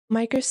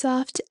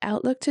Microsoft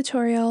Outlook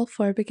tutorial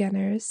for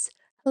beginners.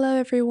 Hello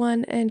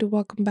everyone and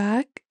welcome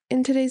back.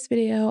 In today's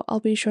video, I'll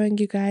be showing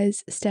you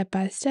guys step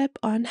by step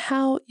on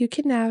how you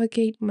can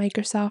navigate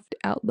Microsoft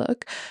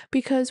Outlook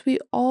because we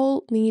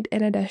all need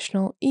an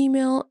additional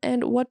email,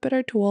 and what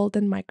better tool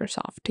than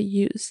Microsoft to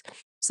use.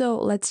 So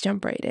let's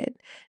jump right in.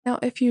 Now,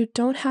 if you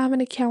don't have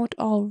an account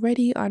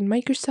already on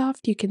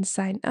Microsoft, you can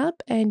sign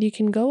up and you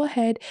can go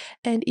ahead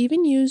and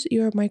even use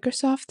your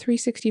Microsoft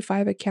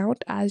 365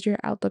 account as your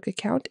Outlook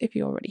account if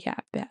you already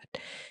have that.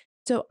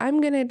 So I'm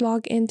going to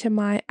log into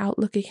my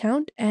Outlook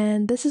account,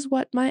 and this is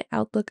what my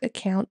Outlook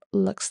account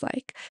looks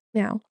like.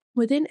 Now,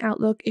 within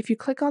Outlook, if you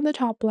click on the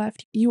top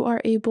left, you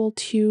are able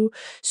to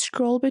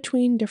scroll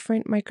between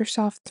different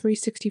Microsoft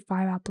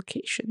 365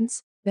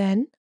 applications.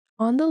 Then,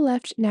 on the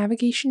left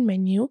navigation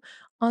menu,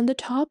 on the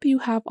top, you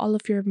have all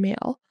of your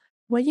mail.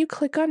 When you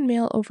click on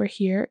mail over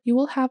here, you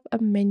will have a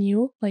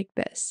menu like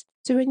this.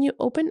 So when you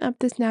open up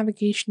this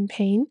navigation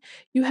pane,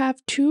 you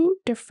have two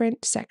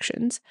different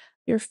sections,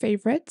 your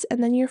favorites,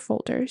 and then your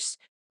folders.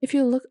 If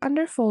you look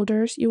under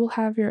folders, you will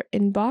have your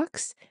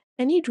inbox,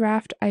 any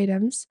draft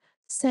items,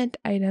 sent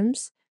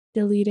items,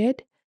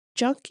 deleted,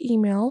 junk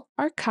email,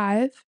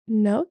 archive,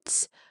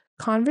 notes,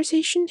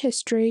 conversation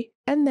history,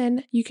 and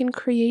then you can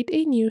create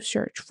a new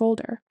search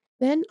folder.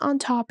 Then on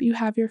top, you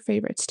have your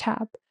favorites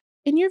tab.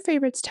 In your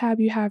favorites tab,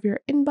 you have your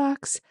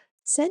inbox,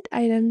 sent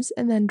items,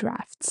 and then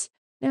drafts.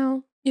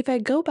 Now, if I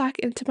go back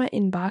into my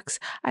inbox,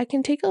 I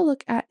can take a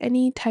look at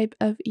any type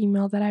of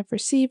email that I've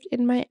received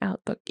in my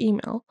Outlook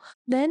email.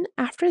 Then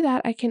after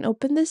that, I can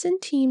open this in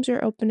Teams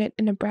or open it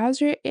in a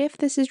browser if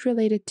this is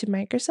related to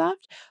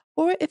Microsoft,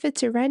 or if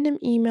it's a random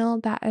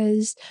email that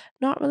is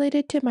not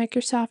related to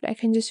Microsoft, I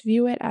can just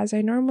view it as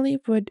I normally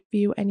would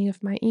view any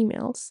of my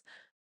emails.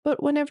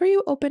 But whenever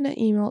you open an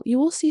email, you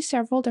will see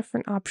several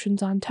different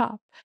options on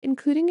top,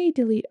 including a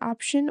delete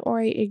option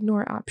or a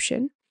ignore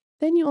option.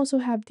 Then you also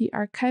have the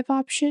archive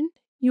option.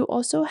 You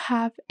also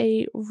have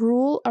a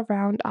rule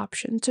around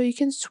option, so you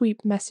can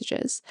sweep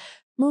messages.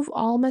 Move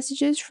all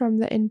messages from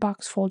the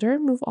inbox folder,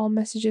 move all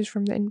messages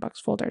from the inbox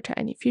folder to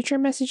any future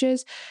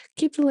messages,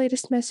 keep the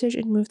latest message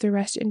and move the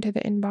rest into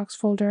the inbox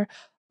folder.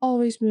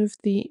 Always move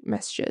the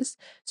messages.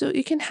 So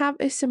you can have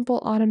a simple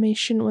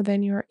automation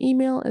within your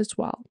email as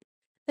well.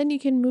 Then you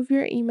can move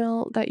your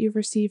email that you've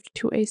received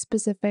to a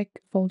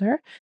specific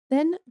folder.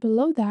 Then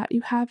below that,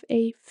 you have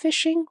a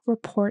phishing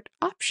report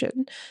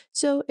option.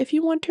 So if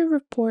you want to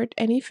report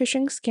any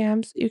phishing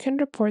scams, you can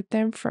report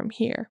them from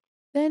here.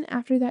 Then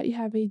after that, you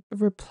have a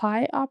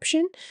reply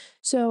option.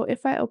 So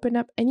if I open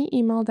up any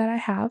email that I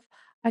have,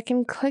 I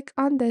can click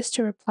on this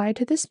to reply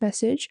to this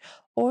message,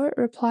 or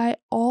reply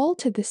all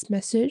to this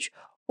message,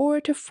 or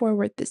to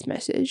forward this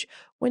message.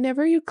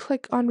 Whenever you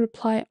click on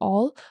reply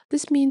all,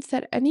 this means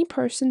that any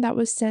person that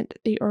was sent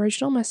the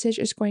original message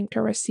is going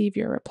to receive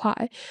your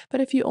reply.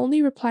 But if you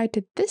only reply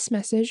to this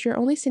message, you're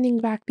only sending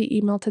back the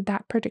email to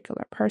that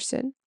particular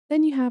person.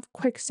 Then you have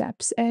quick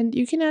steps, and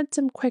you can add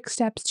some quick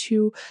steps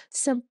to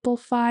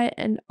simplify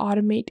and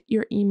automate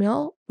your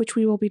email, which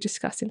we will be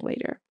discussing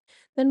later.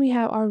 Then we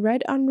have our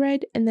read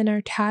unread and then our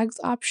tags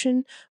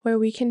option, where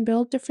we can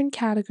build different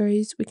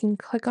categories. We can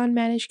click on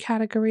manage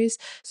categories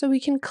so we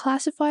can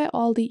classify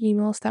all the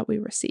emails that we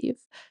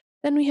receive.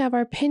 Then we have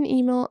our pin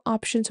email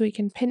option, so we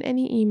can pin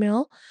any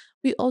email.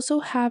 We also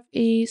have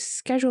a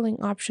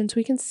scheduling option, so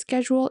we can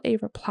schedule a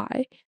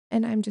reply.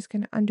 And I'm just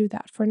going to undo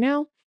that for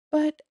now.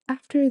 But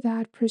after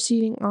that,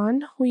 proceeding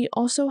on, we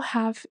also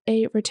have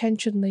a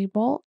retention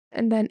label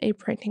and then a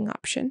printing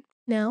option.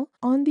 Now,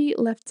 on the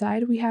left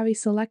side, we have a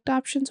select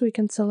option, so we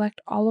can select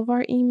all of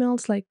our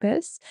emails like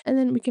this, and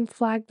then we can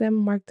flag them,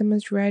 mark them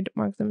as read,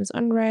 mark them as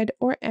unread,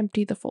 or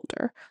empty the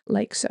folder,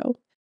 like so.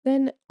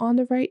 Then on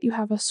the right, you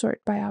have a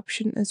sort by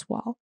option as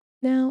well.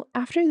 Now,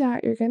 after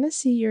that, you're going to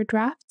see your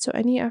draft, so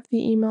any of the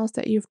emails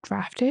that you've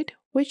drafted,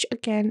 which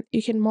again,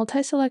 you can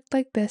multi-select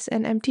like this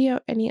and empty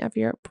out any of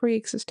your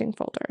pre-existing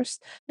folders.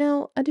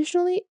 Now,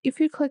 additionally, if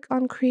you click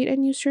on create a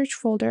new search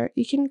folder,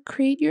 you can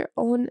create your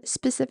own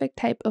specific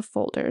type of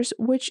folders,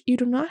 which you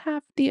do not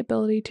have the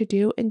ability to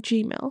do in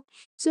Gmail.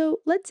 So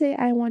let's say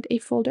I want a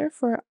folder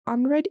for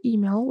unread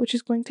email, which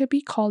is going to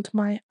be called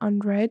my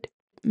unread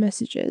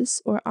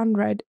messages or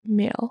unread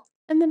mail.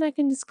 And then I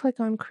can just click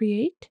on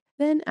create.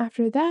 Then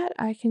after that,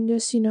 I can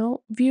just,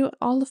 view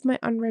all of my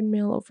unread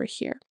mail over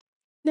here.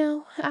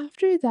 Now,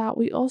 after that,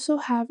 we also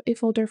have a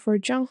folder for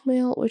junk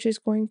mail, which is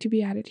going to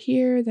be added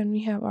here. Then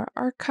we have our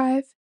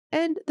archive.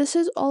 And this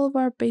is all of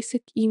our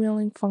basic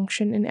emailing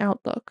function in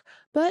Outlook.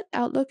 But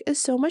Outlook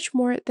is so much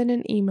more than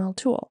an email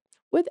tool.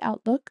 With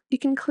Outlook, you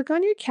can click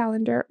on your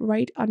calendar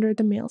right under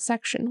the mail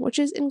section, which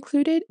is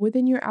included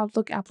within your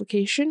Outlook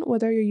application,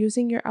 whether you're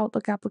using your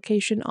Outlook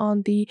application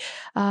on the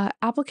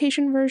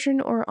application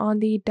version or on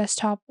the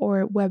desktop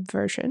or web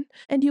version.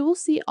 And you will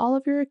see all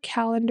of your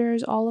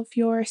calendars, all of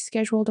your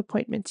scheduled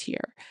appointments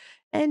here.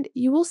 And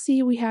you will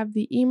see we have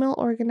the email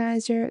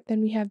organizer,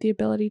 then we have the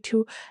ability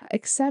to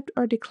accept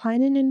or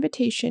decline an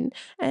invitation,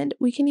 and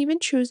we can even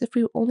choose if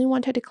we only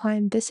want to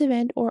decline this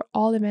event or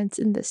all events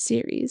in this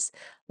series,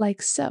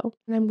 like so.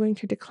 And I'm going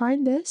to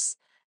decline this,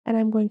 and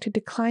I'm going to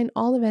decline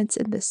all events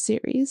in this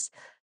series.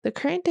 The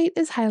current date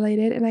is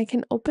highlighted, and I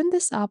can open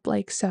this up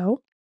like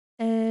so.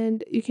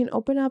 And you can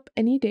open up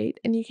any date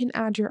and you can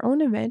add your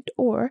own event,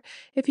 or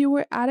if you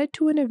were added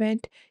to an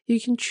event,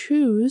 you can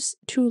choose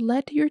to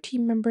let your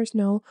team members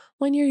know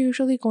when you're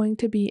usually going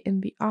to be in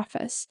the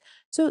office.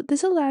 So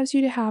this allows you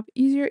to have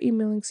easier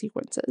emailing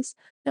sequences.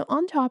 Now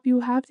on top,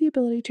 you have the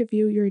ability to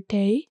view your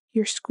day,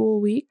 your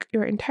school week,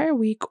 your entire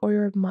week, or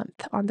your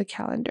month on the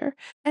calendar.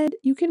 And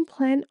you can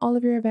plan all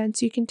of your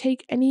events. You can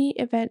take any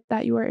event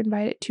that you are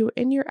invited to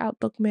in your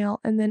Outlook mail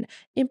and then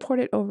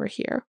import it over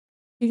here.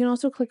 You can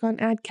also click on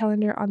Add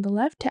Calendar on the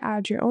left to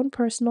add your own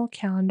personal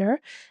calendar,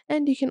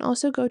 and you can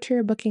also go to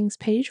your bookings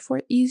page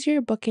for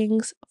easier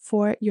bookings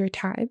for your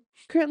time.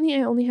 Currently,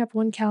 I only have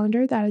one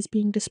calendar that is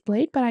being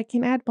displayed, but I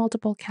can add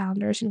multiple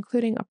calendars,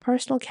 including a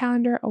personal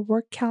calendar, a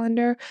work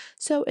calendar,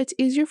 so it's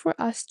easier for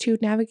us to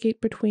navigate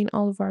between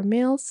all of our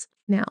mails.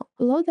 Now,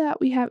 below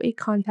that, we have a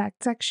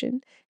contact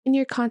section. In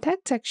your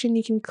contact section,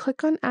 you can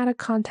click on Add a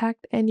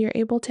Contact and you're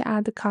able to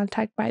add the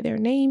contact by their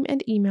name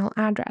and email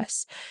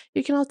address.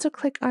 You can also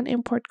click on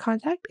Import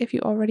Contact if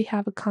you already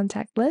have a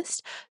contact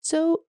list,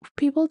 so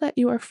people that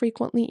you are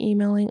frequently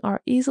emailing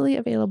are easily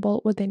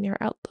available within your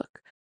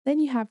Outlook. Then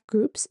you have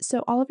groups,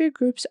 so all of your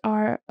groups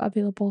are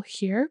available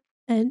here.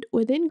 And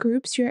within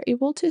groups, you're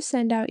able to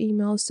send out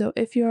emails. So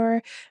if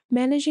you're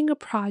managing a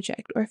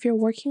project or if you're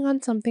working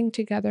on something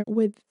together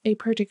with a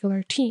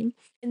particular team,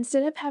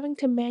 instead of having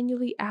to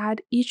manually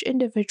add each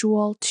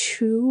individual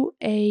to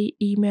a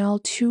email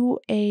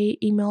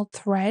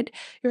thread,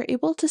 you're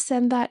able to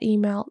send that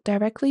email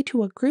directly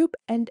to a group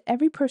and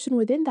every person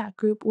within that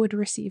group would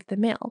receive the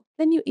mail.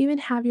 Then you even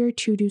have your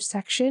to-do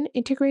section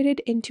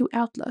integrated into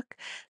Outlook.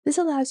 This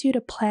allows you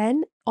to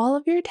plan all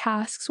of your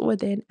tasks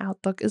within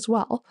Outlook as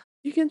well.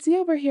 You can see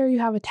over here you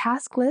have a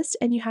task list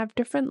and you have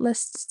different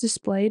lists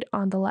displayed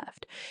on the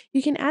left.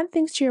 You can add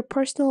things to your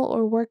personal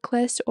or work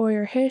list or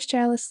your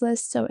hairstylist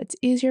list so it's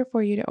easier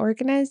for you to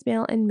organize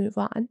mail and move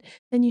on.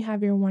 Then you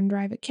have your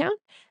OneDrive account,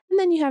 and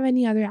then you have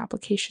any other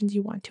applications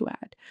you want to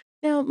add.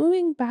 Now,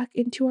 moving back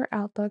into our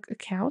Outlook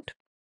account,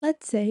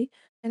 let's say,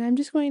 and I'm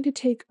just going to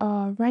take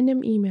a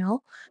random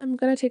email. I'm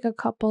going to take a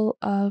couple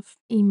of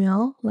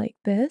email like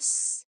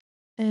this,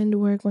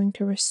 and we're going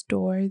to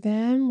restore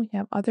them. We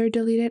have other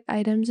deleted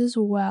items as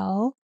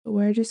well.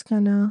 We're just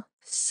gonna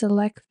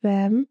select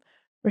them,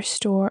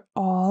 restore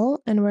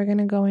all, and we're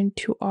gonna go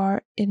into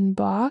our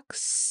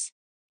inbox.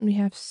 We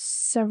have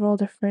several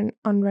different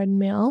unread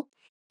mail.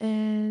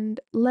 And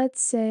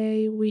let's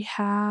say we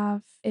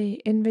have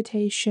a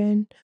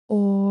invitation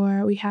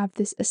or we have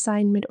this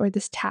assignment or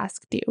this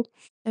task due.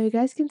 Now you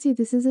guys can see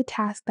this is a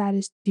task that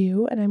is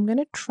due and I'm going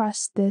to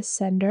trust this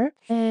sender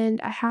and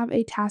I have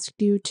a task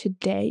due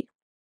today.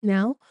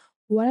 Now,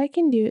 what I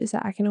can do is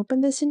that I can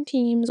open this in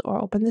Teams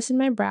or open this in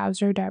my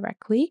browser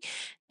directly,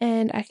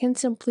 and I can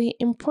simply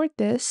import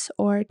this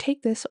or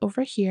take this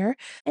over here,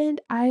 and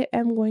I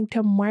am going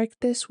to mark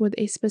this with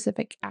a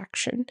specific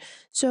action.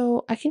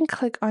 So I can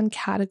click on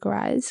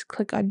Categorize,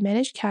 click on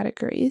Manage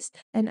Categories,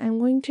 and I'm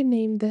going to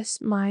name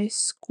this my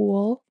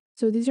school.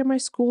 So these are my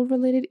school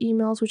related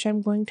emails, which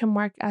I'm going to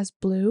mark as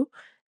blue,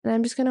 and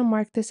I'm just going to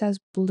mark this as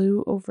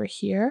blue over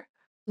here,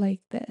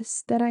 like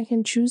this. Then I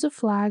can choose a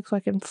flag, so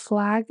I can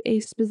flag a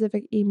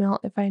specific email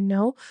if I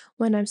know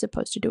when I'm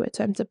supposed to do it.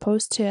 So I'm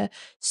supposed to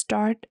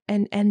start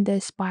and end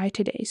this by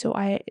today. So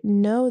I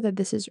know that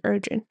this is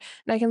urgent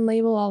and I can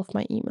label all of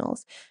my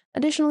emails.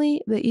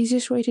 Additionally, the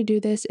easiest way to do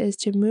this is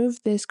to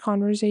move this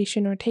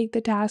conversation or take the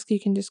task. You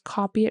can just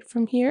copy it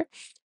from here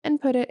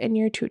and put it in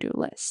your to-do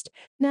list.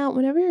 Now,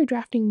 whenever you're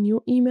drafting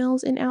new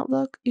emails in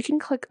Outlook, you can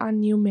click on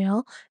New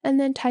Mail and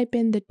then type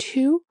in the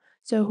to.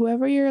 So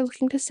whoever you're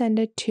looking to send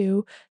it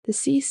to, the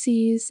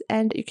CCs,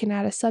 and you can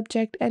add a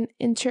subject and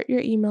insert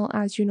your email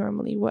as you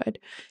normally would.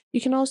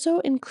 You can also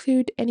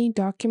include any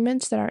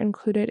documents that are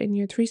included in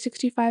your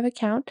 365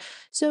 account,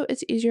 so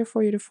it's easier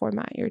for you to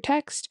format your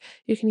text.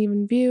 You can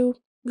even view,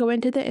 go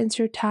into the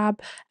Insert tab,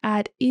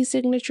 add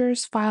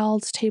e-signatures,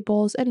 files,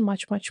 tables, and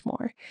much, much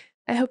more.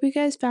 I hope you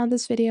guys found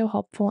this video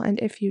helpful, and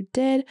if you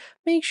did,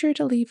 make sure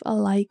to leave a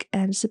like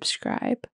and subscribe.